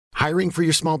Hiring for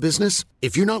your small business?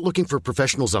 If you're not looking for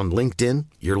professionals on LinkedIn,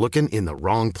 you're looking in the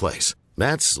wrong place.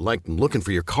 That's like looking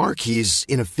for your car keys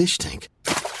in a fish tank.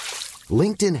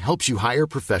 LinkedIn helps you hire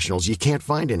professionals you can't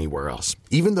find anywhere else,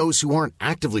 even those who aren't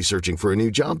actively searching for a new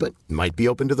job but might be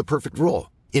open to the perfect role.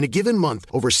 In a given month,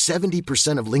 over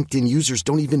 70% of LinkedIn users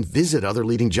don't even visit other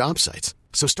leading job sites.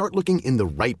 So start looking in the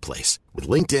right place. With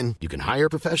LinkedIn, you can hire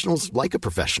professionals like a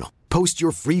professional. Post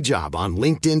your free job on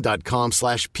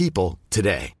linkedin.com/people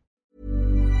today.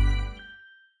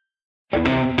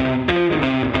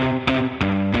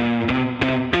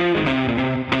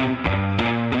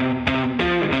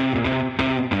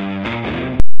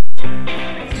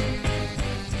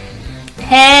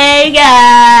 Hey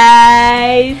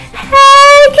guys!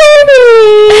 Hey KB!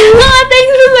 Oh,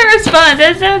 thanks for the response,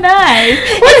 that's so nice.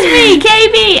 It's me,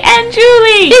 KB, and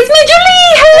Julie! It's me,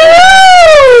 Julie!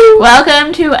 Hello!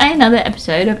 Welcome to another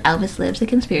episode of Elvis Lives, a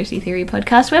conspiracy theory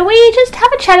podcast where we just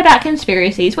have a chat about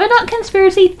conspiracies. We're not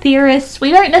conspiracy theorists.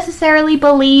 We don't necessarily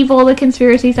believe all the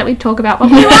conspiracies that we talk about, but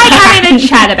we like having a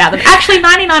chat about them. Actually,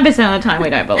 99% of the time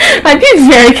we don't believe. I'd be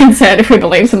very concerned if we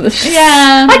believe some of this shit.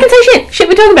 Yeah. I can say shit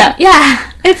we talk about.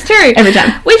 Yeah, it's true. Every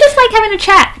time. We just like having a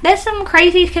chat. There's some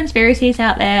crazy conspiracies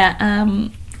out there,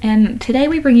 and today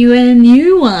we bring you a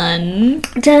new one.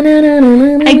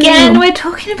 Again, we're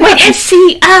talking about the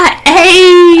CIA.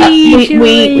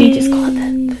 We just call it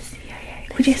the CIA.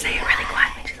 We just say it really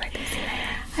quiet. Just like the CIA.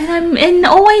 And I'm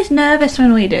always nervous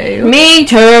when we do. Me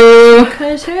too.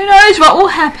 Because who knows what will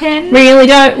happen. Really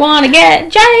don't want to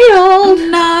get jailed.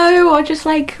 No, or just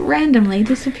like randomly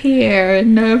disappear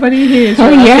and nobody hears. Oh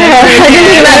yeah, I didn't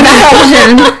think about that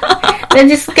option. Then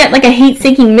just get like a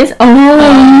heat-seeking mist.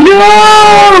 Oh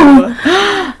no!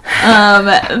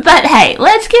 But hey,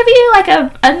 let's give you like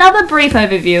another brief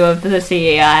overview of the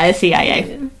CIA.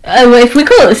 If we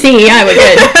call it the CEI, we're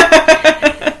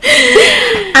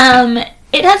good.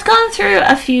 It has gone through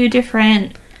a few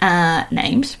different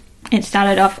names. It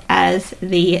started off as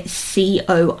the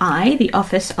COI, the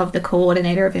Office of the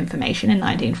Coordinator of Information, in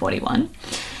 1941.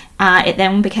 It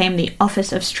then became the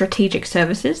Office of Strategic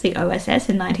Services, the OSS,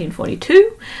 in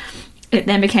 1942. It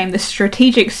then became the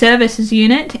Strategic Services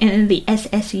Unit in the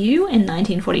SSU in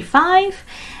 1945.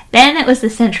 Then it was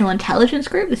the Central Intelligence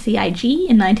Group, the CIG,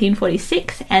 in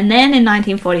 1946. And then in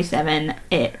 1947,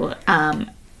 it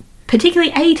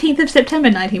particularly 18th of September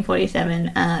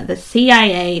 1947, the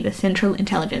CIA, the Central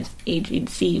Intelligence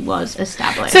Agency, was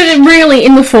established. So they really,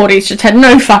 in the 40s, just had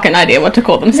no fucking idea what to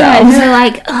call themselves. No, they're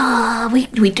like,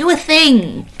 we do a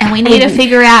thing, and we need to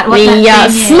figure out what that thing is. We are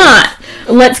smart.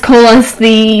 Let's call us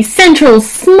the Central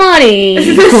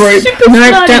Smarty Group.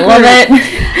 No, don't love it.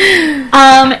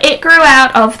 It grew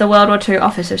out of the World War II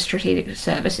Office of Strategic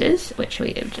Services, which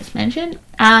we have just mentioned.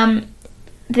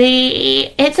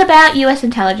 It's about US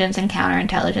intelligence and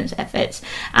counterintelligence efforts.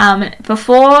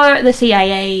 Before the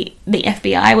CIA, the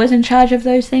FBI was in charge of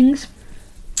those things.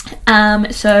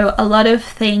 So a lot of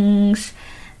things,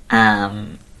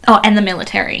 and the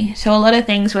military. So a lot of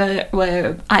things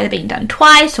were either being done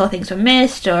twice, or things were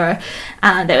missed, or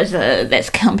there's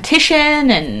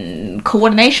competition and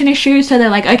coordination issues. So they're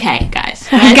like, okay, guys,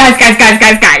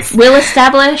 we'll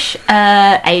establish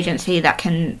an agency that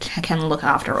can look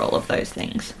after all of those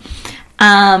things.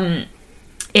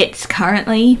 It's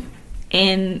currently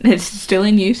it's still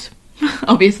in use.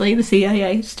 Obviously, the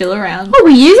CIA is still around. Oh,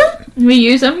 we use them? We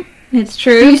use them. It's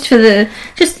true. Used for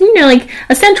like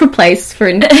a central place for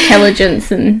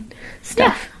intelligence and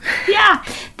stuff. Yeah.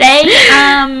 They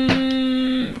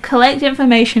collect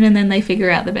information and then they figure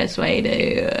out the best way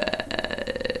to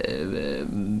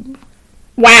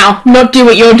not do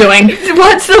what you're doing.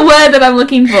 What's the word that I'm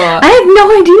looking for? I have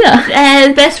no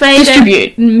idea. Best way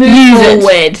distribute, to move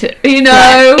forward. You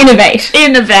know, innovate.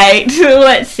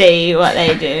 Let's see what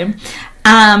they do.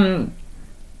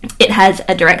 It has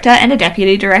a director and a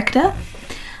deputy director.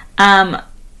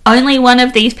 Only one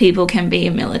of these people can be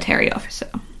a military officer.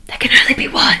 There can only be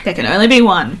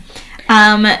one.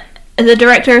 The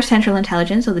Director of Central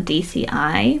Intelligence, or the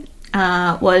DCI,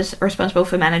 was responsible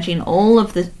for managing all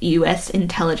of the US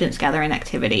intelligence gathering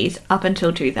activities up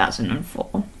until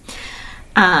 2004.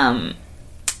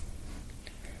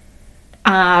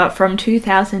 From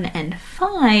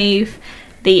 2005,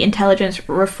 the Intelligence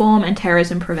Reform and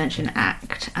Terrorism Prevention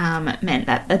Act meant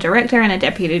that a director and a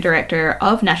deputy director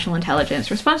of national intelligence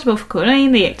responsible for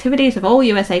coordinating the activities of all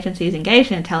US agencies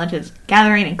engaged in intelligence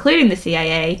gathering, including the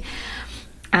CIA,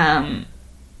 the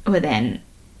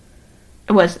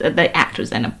act was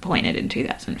then appointed in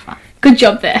 2005. Good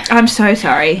job there. I'm so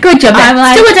sorry. Good job there.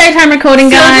 Still a daytime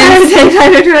recording, guys. Still a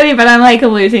daytime recording, but I'm like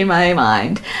losing my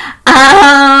mind.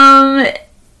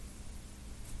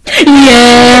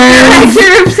 Yeah.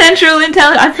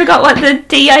 Intelligence. I forgot what the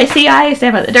DICI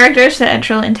stands for. The Director of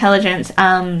Central Intelligence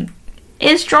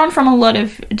is drawn from a lot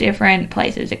of different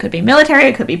places. It could be military,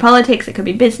 it could be politics, it could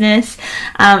be business.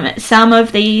 Some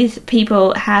of these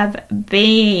people have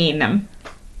been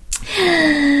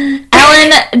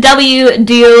Alan W.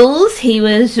 Dulles, he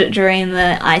was during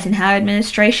the Eisenhower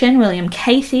administration. William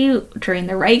Casey during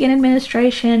the Reagan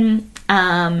administration.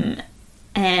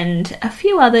 And a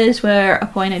few others were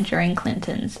appointed during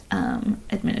Clinton's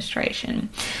administration.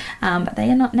 But they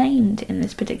are not named in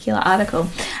this particular article.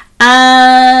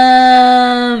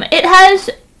 It has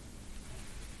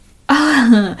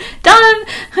done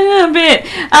a bit.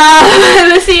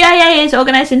 The CIA is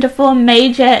organized into 4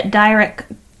 major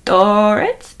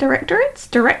directorates.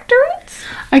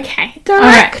 Okay. Directorates.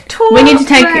 Right. We need to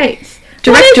take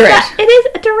directorate. It is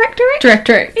a directorate?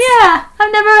 Directorate. Yeah.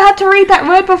 I've never had to read that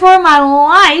word before in my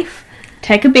life.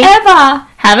 Take a beat. Ever.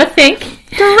 Have a think.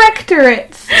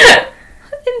 Directorates.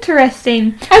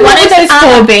 Interesting. And what would those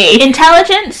 4 be?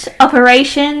 Intelligence,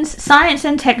 operations, science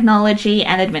and technology,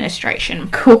 and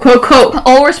administration. Cool.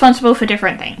 All responsible for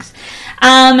different things.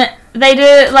 They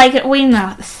do, like, we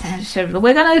know, so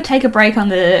we're going to take a break on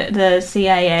the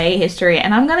CIA history,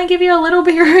 and I'm going to give you a little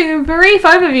brief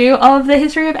overview of the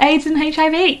history of AIDS and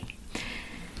HIV.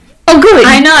 Oh, good.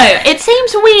 I know. It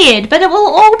seems weird, but it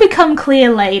will all become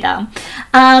clear later.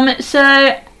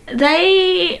 So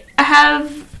they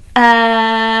have...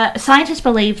 scientists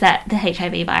believe that the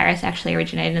HIV virus actually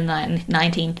originated in the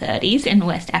 1930s in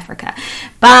West Africa,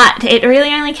 but it really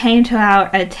only came to our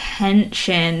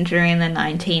attention during the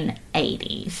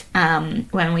 1980s,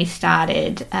 when we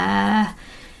started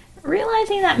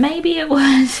realizing that maybe it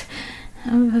was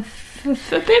a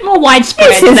bit more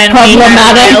widespread than we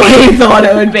thought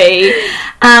it would be.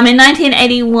 In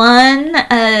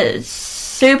 1981,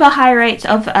 super high rates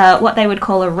of what they would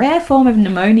call a rare form of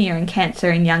pneumonia and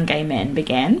cancer in young gay men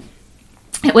began.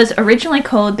 It was originally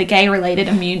called the Gay-Related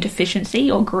Immune Deficiency,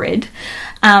 or GRID,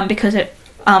 because it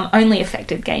only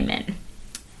affected gay men.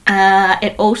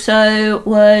 It also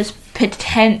was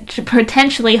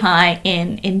potentially high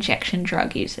in injection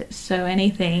drug users. So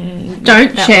anything...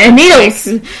 Don't share needles.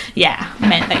 Yeah,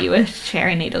 meant that you were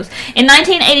sharing needles. In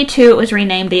 1982, it was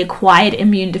renamed the Acquired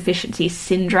Immune Deficiency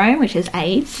Syndrome, which is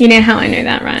AIDS. You know how I know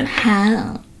that, right?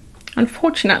 How?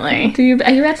 Unfortunately. Are you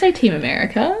about to say Team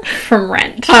America? From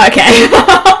Rent. Oh, okay.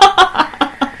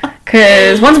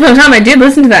 Because once upon a time I did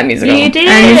listen to that musical. You did.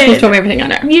 And musicals taught me everything I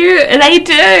know. They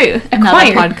do.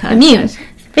 Another podcast. Immune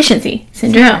Deficiency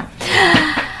Syndrome.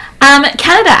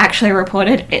 Canada actually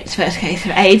reported its first case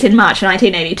of AIDS in March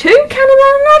 1982.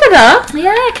 Canada.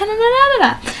 Yeah,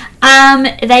 Canada.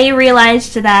 They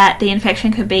realised that the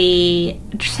infection could be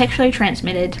sexually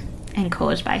transmitted and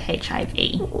caused by HIV.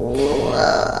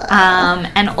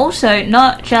 And also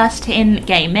not just in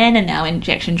gay men and now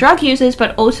injection drug users,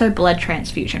 but also blood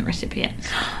transfusion recipients.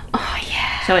 Oh,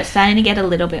 yeah. So it's starting to get a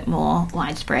little bit more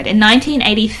widespread. In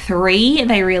 1983,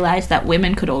 they realised that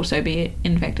women could also be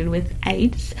infected with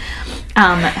AIDS.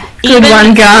 Good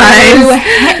one, guys. Through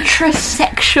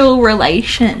heterosexual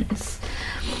relations.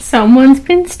 Someone's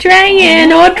been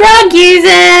straying or drug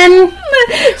using.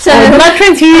 So blood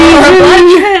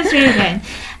transfusion.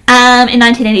 In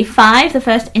 1985, the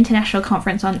first international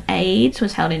conference on AIDS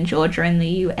was held in Georgia in the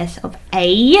US of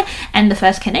A, and the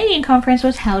first Canadian conference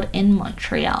was held in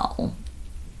Montreal.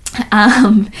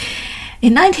 In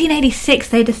 1986,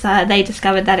 they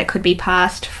discovered that it could be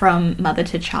passed from mother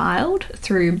to child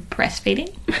through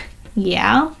breastfeeding.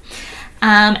 Yeah.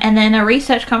 And then a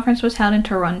research conference was held in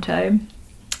Toronto.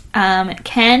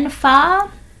 CanFAR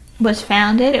was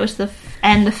founded. It was the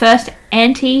first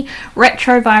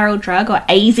anti-retroviral drug, or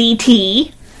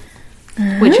AZT,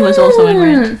 which was also in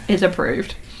red, is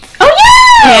approved. Oh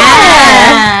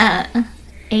yeah!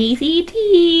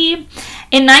 AZT.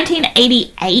 In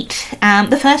 1988,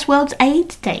 the first World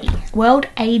AIDS Day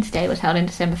was held in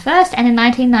December 1st, and in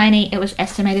 1990, it was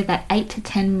estimated that 8 to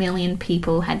 10 million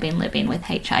people had been living with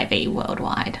HIV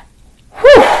worldwide.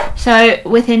 Whew. So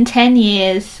within 10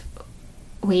 years,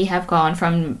 we have gone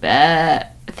from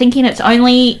thinking it's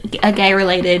only a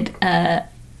gay-related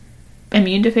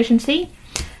immune deficiency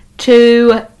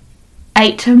to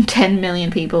 8 to 10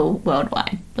 million people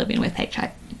worldwide living with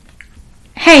HIV.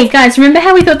 Hey guys, remember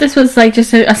how we thought this was like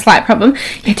just a slight problem?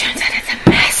 It turns out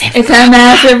it's a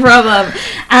massive problem.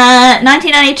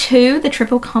 1992, the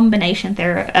triple combination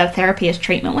therapy as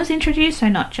treatment was introduced, so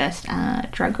not just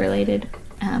drug-related,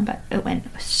 but it went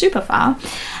super far.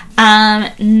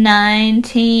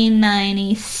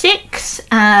 1996,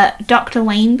 Dr.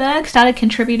 Weinberg started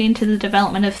contributing to the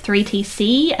development of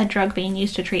 3TC, a drug being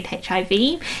used to treat HIV.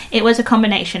 It was a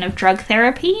combination of drug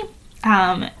therapy,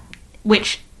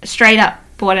 which straight up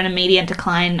brought an immediate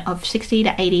decline of 60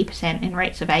 to 80% in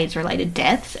rates of AIDS-related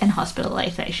deaths and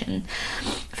hospitalization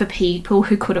for people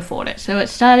who could afford it. So it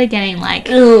started getting like,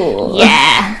 Ooh.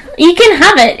 yeah. You can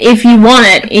have it if you want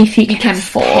it, if you can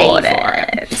afford pay for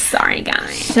it. Sorry,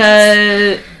 guys.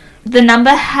 So the number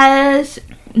has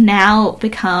now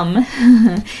become,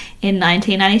 in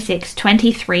 1996,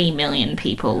 23 million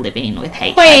people living with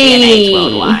HIV and AIDS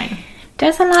worldwide.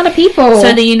 There's a lot of people.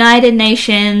 So the United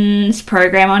Nations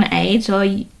Program on AIDS, or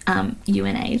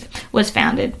UNAIDS, was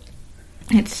founded.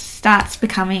 It starts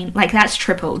becoming, like, that's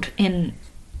tripled in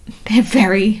a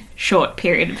very short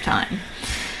period of time.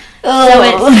 So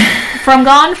it's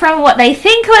gone from what they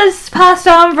think was passed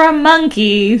on from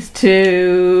monkeys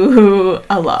to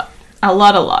a lot.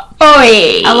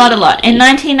 Oi! A lot. In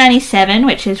 1997,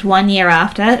 which is 1 year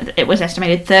after, it was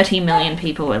estimated 30 million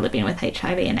people were living with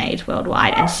HIV and AIDS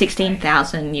worldwide, and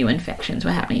 16,000 new infections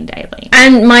were happening daily.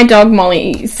 And my dog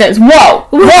Molly says, whoa!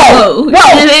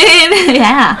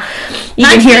 Yeah. You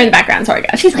can hear her in the background, sorry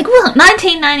guys. She's like, well,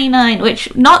 1999,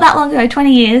 which, not that long ago,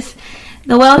 20 years,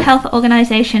 the World Health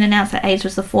Organization announced that AIDS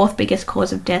was the 4th biggest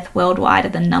cause of death worldwide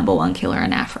and the number 1 killer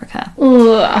in Africa.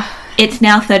 Ugh. It's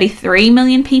now 33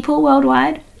 million people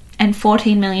worldwide, and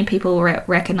 14 million people were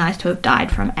recognised to have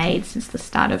died from AIDS since the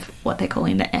start of what they're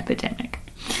calling the epidemic,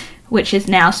 which is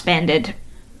now spanned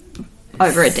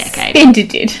over a decade.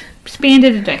 Spanned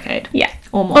a decade. Yeah.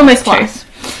 Or more. Almost plus.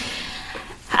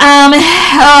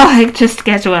 It just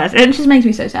gets worse. It just makes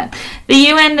me so sad. The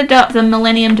UN adopted the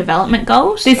Millennium Development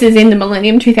Goals. This is in the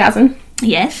Millennium 2000.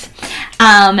 Yes.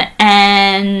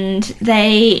 And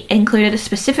they included a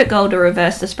specific goal to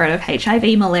reverse the spread of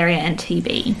HIV, malaria, and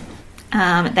TB.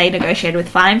 They negotiated with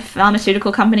 5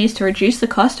 pharmaceutical companies to reduce the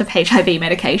cost of HIV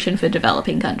medication for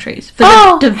developing countries.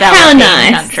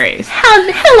 Countries.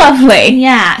 How lovely.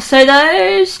 Yeah. So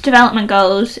those development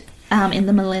goals in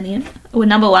the millennium were,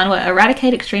 number 1, were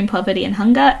eradicate extreme poverty and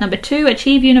hunger. Number 2,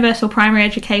 achieve universal primary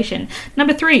education.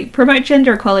 Number 3, promote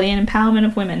gender equality and empowerment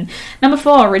of women. Number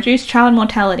 4, reduce child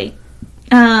mortality.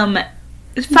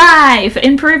 5,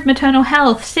 improve maternal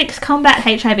health. 6, combat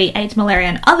HIV, AIDS, malaria,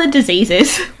 and other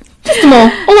diseases. Just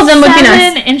more. All of them would be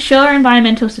nice. 7, ensure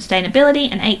environmental sustainability.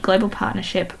 And 8, global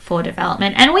partnership for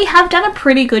development. And we have done a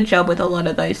pretty good job with a lot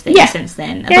of those things since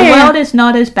then. The world is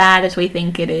not as bad as we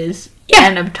think it is.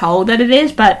 And I'm told that it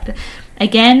is, but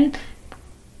again,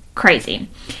 crazy.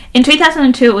 In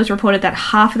 2002, it was reported that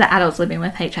half of the adults living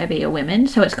with HIV are women,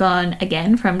 so it's gone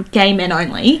again from gay men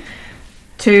only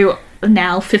to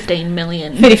now 15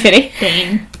 million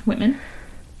being women.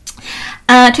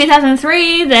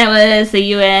 2003, there was the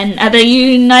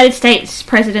United States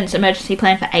President's Emergency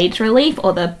Plan for AIDS Relief,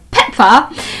 or the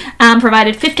PEPFAR,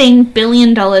 provided $15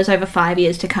 billion over 5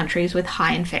 years to countries with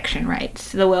high infection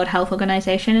rates. The World Health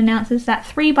Organization announces that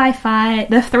the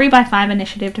 3x5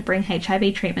 initiative to bring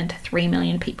HIV treatment to 3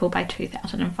 million people by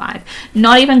 2005.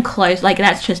 Not even close, like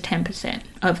that's just 10%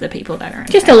 of the people that are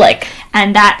infected. Just a lick.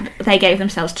 And that, they gave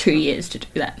themselves 2 years to do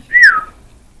that.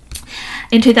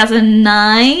 In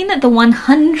 2009, the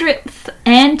 100th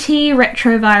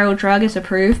antiretroviral drug is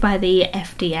approved by the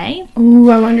FDA. Ooh,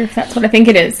 I wonder if that's what I think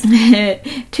it is.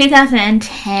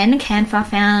 2010, CanFar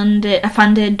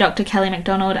funded Dr. Kelly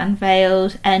MacDonald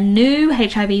unveiled a new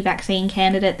HIV vaccine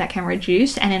candidate that can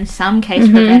reduce and in some cases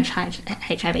prevent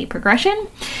HIV progression.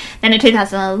 Then in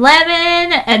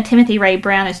 2011, Timothy Ray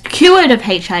Brown is cured of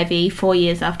HIV 4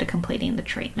 years after completing the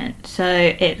treatment. So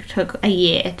it took a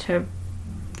year to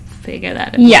figure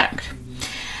that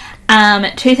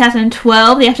out.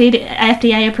 2012, the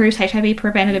FDA approves HIV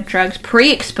preventative drugs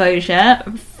pre-exposure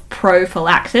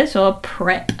prophylaxis, or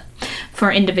PrEP,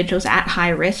 for individuals at high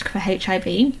risk for HIV.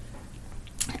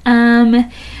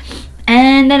 And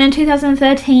then in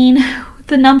 2013,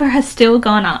 the number has still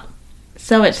gone up.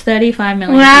 So it's 35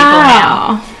 million people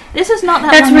now. This is not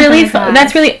that long ago.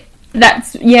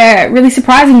 That's really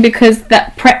surprising, because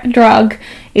that PrEP drug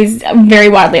is very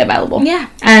widely available. Yeah.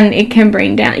 And it can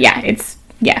bring down,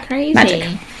 crazy. Magic.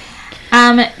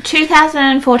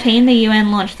 2014, the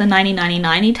UN launched the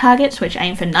 90-90-90 targets, which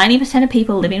aim for 90% of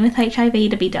people living with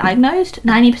HIV to be diagnosed,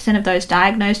 90% of those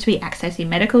diagnosed to be accessing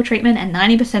medical treatment, and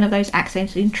 90% of those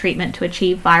accessing treatment to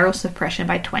achieve viral suppression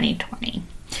by 2020.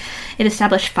 It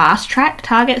established fast-track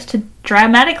targets to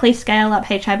dramatically scale up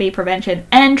HIV prevention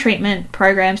and treatment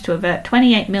programs to avert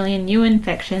 28 million new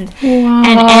infections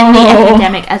and end the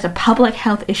epidemic as a public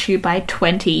health issue by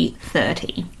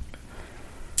 2030.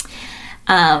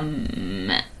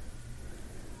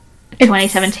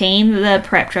 2017, the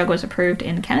PrEP drug was approved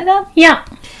in Canada. Yeah.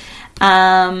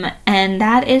 And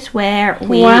that is where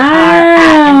we are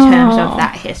at in terms of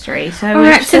that history. So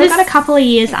we've still got a couple of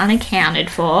years unaccounted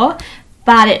for,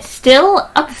 but it's still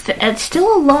a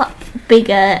lot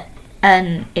bigger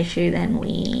an issue than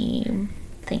we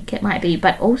think it might be.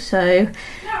 But also,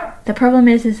 the problem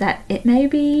is that it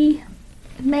maybe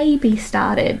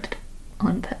started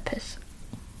on purpose.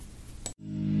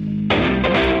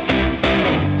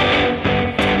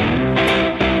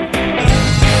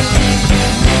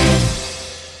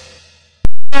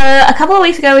 A couple of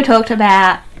weeks ago we talked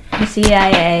about the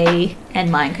CIA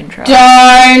and mind control.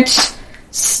 Don't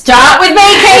start with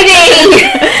me, Katie!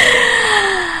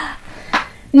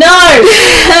 No!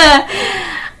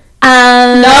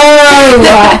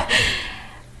 No!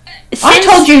 I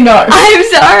told you no. I'm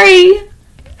sorry.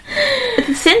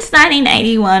 Since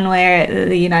 1981, where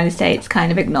the United States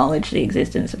kind of acknowledged the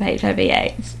existence of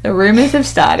HIV/AIDS, the rumours have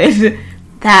started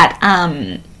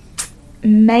that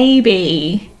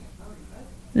maybe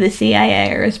the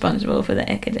CIA are responsible for the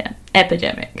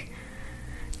epidemic.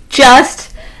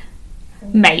 Just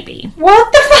maybe.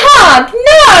 What the fuck?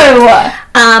 No!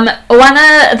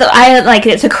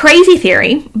 It's a crazy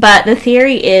theory, but the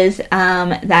theory is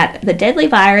that the deadly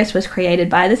virus was created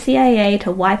by the CIA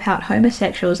to wipe out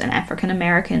homosexuals and African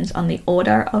Americans on the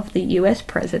order of the US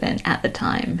president at the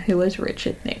time, who was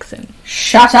Richard Nixon.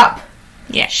 Shut up.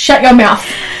 Yeah. Shut your mouth.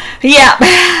 Yeah.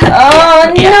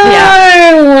 Oh, no!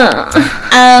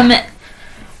 Yeah.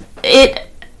 It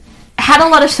had a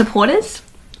lot of supporters.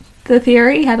 The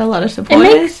theory had a lot of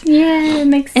supporters. It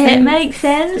makes sense. It makes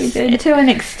sense to an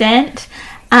extent.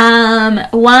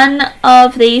 One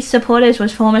of these supporters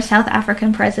was former South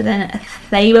African President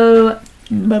Thabo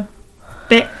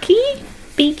Mbeki.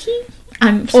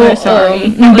 I'm so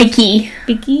sorry. Mbeki.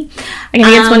 Mbeki. I think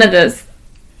it's one of those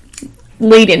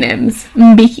lead-in names.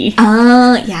 Mbeki.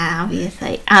 Oh, yeah,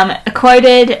 obviously.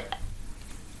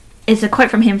 Is a quote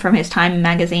from him from his Time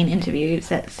magazine interview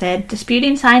that said,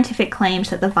 disputing scientific claims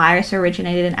that the virus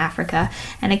originated in Africa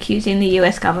and accusing the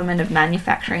US government of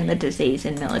manufacturing the disease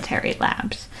in military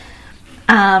labs.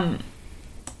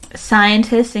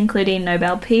 Scientists, including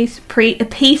Nobel Peace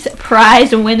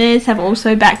Prize winners, have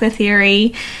also backed the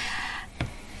theory.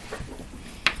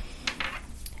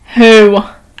 Who?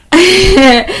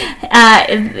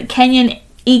 Kenyan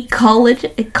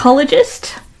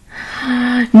ecologist.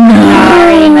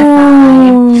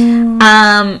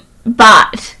 No.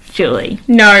 But Julie,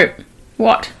 no.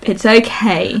 What? It's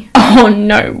okay. Oh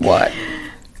no, what?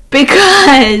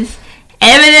 Because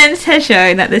evidence has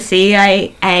shown that the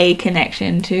CIA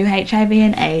connection to HIV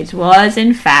and AIDS was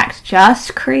in fact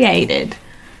just created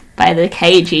by the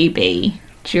KGB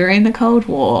during the Cold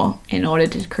War in order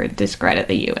to discredit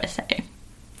the USA.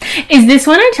 Is this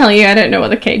when I tell you I don't know what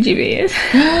the KGB is?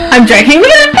 I'm joking.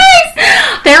 Look at that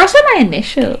face! They're also my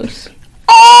initials.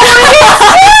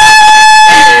 Oh!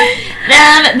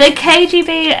 The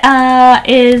KGB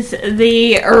is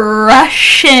the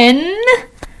Russian...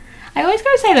 I always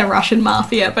go to say the Russian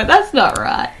mafia, but that's not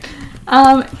right.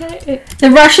 The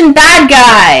Russian bad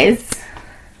guys.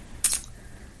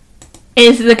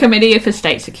 Is the Committee for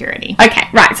State Security. Okay,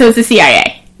 right. So it's the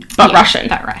CIA, but yeah, Russian.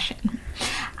 But Russian.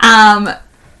 No,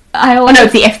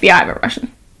 it's the FBI, but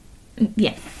Russian.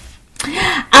 Yeah.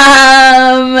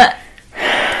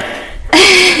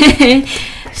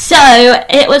 So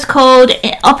it was called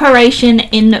Operation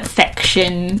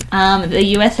Infection.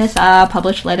 The USSR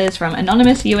published letters from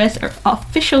anonymous US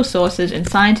official sources in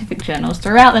scientific journals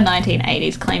throughout the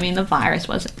 1980s claiming the virus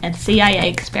was a CIA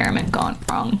experiment gone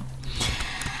wrong.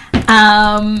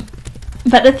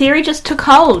 But the theory just took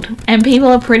hold, and people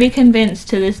are pretty convinced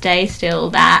to this day still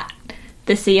that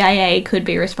the CIA could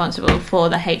be responsible for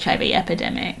the HIV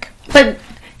epidemic. But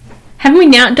haven't we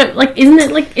now? Isn't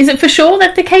it is it for sure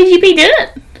that the KGB did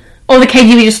it, or the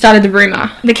KGB just started the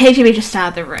rumor? The KGB just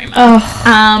started the rumor. Oh.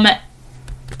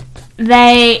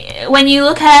 When you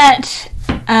look at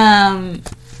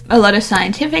a lot of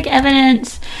scientific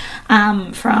evidence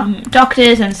from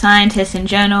doctors and scientists in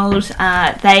journals,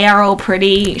 they are all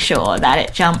pretty sure that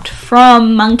it jumped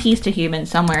from monkeys to humans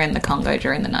somewhere in the Congo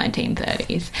during the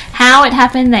 1930s. How it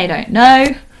happened, they don't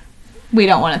know. We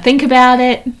don't want to think about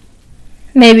it.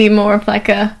 Maybe more of like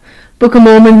a Book of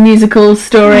Mormon musical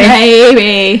story.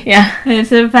 Maybe. Yeah.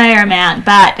 It's a fair amount,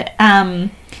 but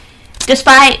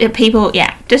despite the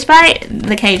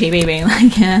KGB being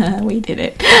like, we did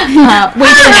it. We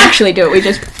didn't actually do it. We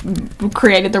just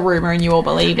created the rumor and you all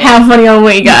believed it. How funny are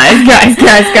we, guys? Guys,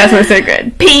 we're so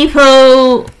good.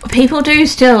 People do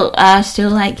still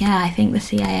like, yeah, I think the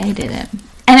CIA did it.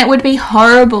 And it would be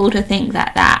horrible to think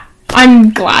that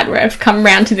I'm glad we've come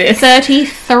round to this.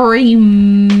 33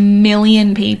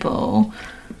 million people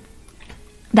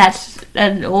that's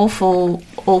an awful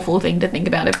thing to think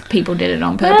about if people did it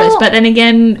on purpose. But then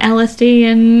again, LSD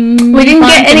and we didn't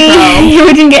get any.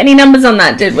 We didn't get any numbers on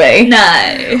that, did we?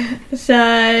 No.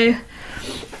 So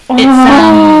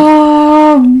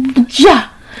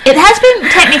it has been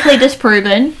technically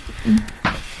disproven.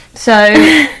 So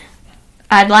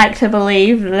I'd like to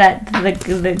believe that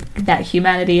that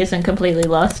humanity isn't completely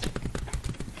lost.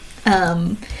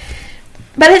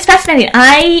 But it's fascinating.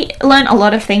 I learned a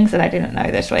lot of things that I didn't know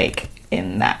this week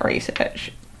in that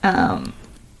research,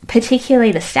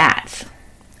 particularly the stats.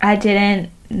 I didn't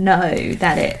know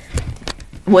that it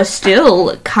was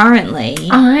still currently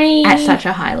at such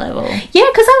a high level. Yeah,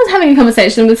 because I was having a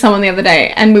conversation with someone the other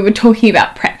day, and we were talking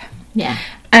about PrEP. Yeah.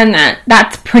 And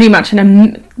that's pretty much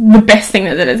the best thing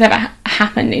that has ever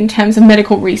happened in terms of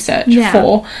medical research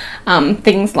for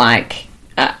things like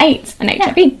AIDS and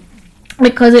HIV.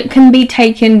 Because it can be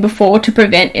taken before to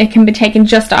prevent, it can be taken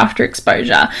just after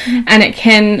exposure, and it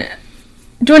can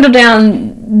dwindle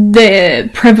down the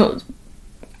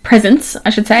presence, I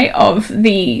should say, of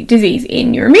the disease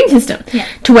in your immune system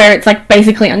to where it's like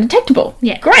basically undetectable.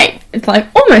 Yeah. Great. It's like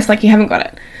almost like you haven't got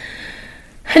it.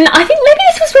 And I think maybe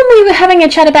this was when we were having a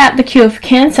chat about the cure for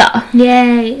cancer.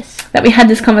 Yes. That we had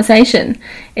this conversation.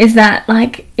 Is that,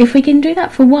 like, if we can do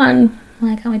that for one,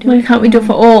 why can't we do it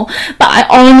for all? But I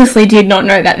honestly did not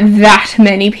know that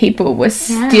many people were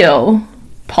still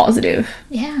positive.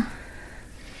 Yeah.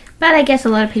 But I guess a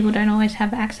lot of people don't always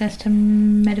have access to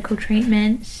medical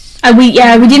treatments. We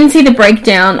didn't see the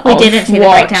breakdown. We didn't see the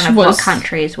breakdown of what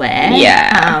countries where.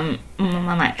 Yeah.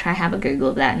 I might try have a Google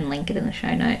of that and link it in the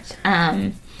show notes.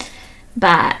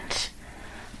 But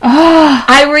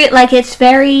it's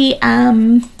very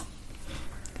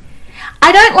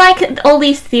I don't like all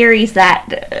these theories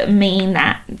that mean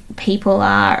that people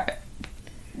are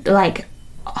like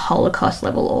Holocaust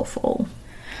level awful.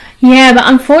 Yeah, but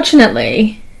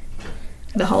unfortunately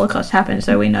the Holocaust happened,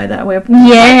 so we know that we're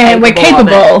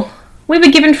capable. We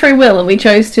were given free will, and we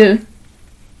chose to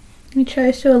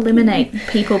eliminate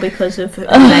people because of who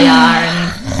they are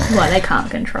and what they can't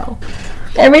control.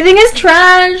 Everything is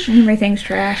trash. Everything's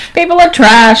trash. People are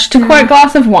trash. To quote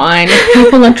Glass of Wine,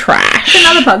 people are trash. It's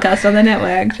another podcast on the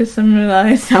network. Just some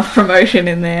self-promotion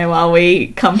in there while we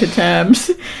come to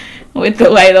terms with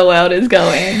the way the world is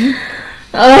going.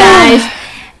 Guys,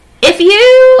 if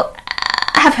you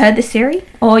have heard this theory,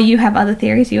 or you have other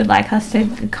theories you would like us to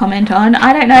comment on,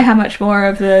 I don't know how much more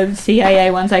of the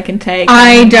CIA ones I can take.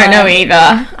 I don't know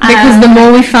either. Because the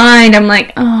more we find, I'm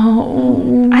like,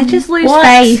 I just lose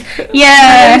faith.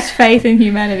 Yeah. I lose faith in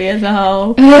humanity as a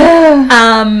whole.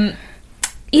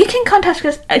 You can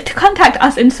contact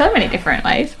us in so many different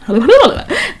ways.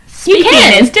 Speaking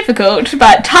is difficult,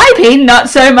 but typing not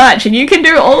so much. And you can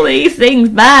do all these things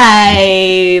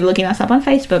by looking us up on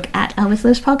Facebook at Elvis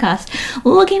Lives Podcast,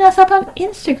 looking us up on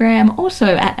Instagram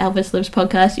also at Elvis Lives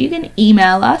Podcast. You can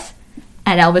email us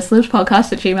at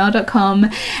elvislivespodcast@gmail.com,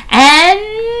 and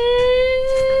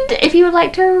if you would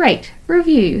like to rate,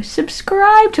 review,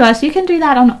 subscribe to us, you can do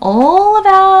that on all of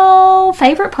our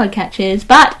favourite podcatchers.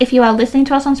 But if you are listening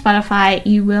to us on Spotify,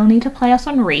 you will need to play us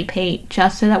on repeat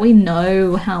just so that we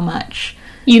know how much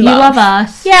you love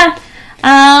us. Yeah.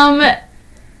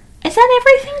 Is that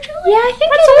everything, Julie? Yeah, I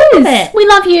think that's all of it. We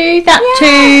love you. That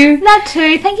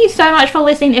too. Thank you so much for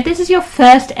listening. If this is your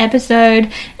first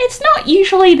episode, it's not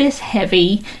usually this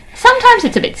heavy. Sometimes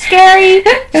it's a bit scary.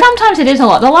 Sometimes it is a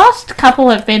lot. The last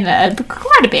couple have been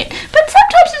quite a bit. But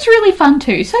sometimes it's really fun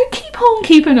too. So keep on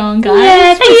keeping on, guys.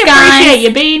 Yeah, thanks, guys. We appreciate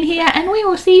you being here, and we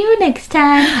will see you next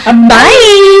time.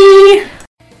 Bye!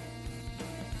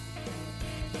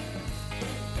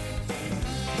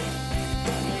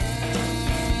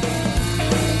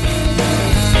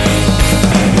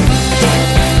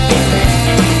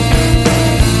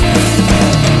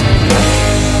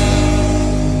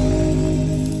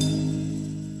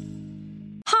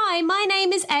 My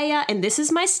name is Aya, and this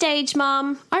is my stage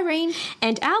mum, Irene.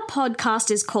 And our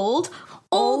podcast is called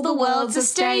All the World's a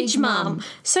Stage Mum.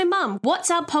 So, Mum,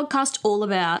 what's our podcast all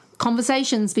about?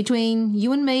 Conversations between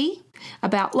you and me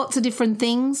about lots of different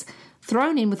things,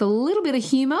 thrown in with a little bit of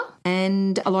humour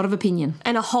and a lot of opinion.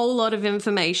 And a whole lot of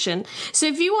information. So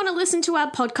if you want to listen to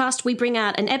our podcast, we bring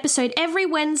out an episode every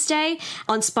Wednesday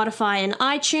on Spotify and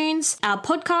iTunes. Our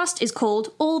podcast is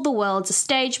called All the World's a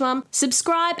Stage Mum.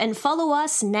 Subscribe and follow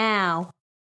us now.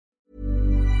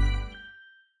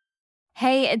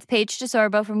 Hey, it's Paige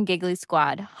DeSorbo from Giggly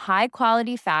Squad. High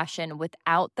quality fashion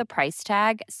without the price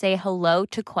tag. Say hello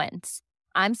to Quince.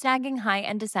 I'm snagging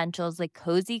high-end essentials like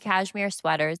cozy cashmere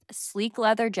sweaters, sleek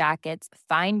leather jackets,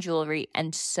 fine jewelry,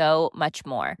 and so much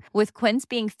more. With Quince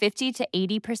being 50 to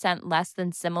 80% less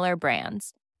than similar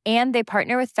brands. And they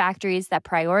partner with factories that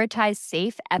prioritize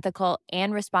safe, ethical,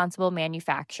 and responsible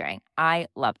manufacturing. I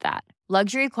love that.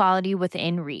 Luxury quality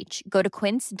within reach. Go to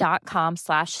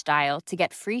quince.com/style to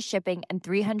get free shipping and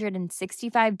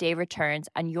 365-day returns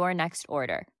on your next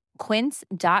order.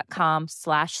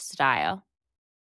 Quince.com/style.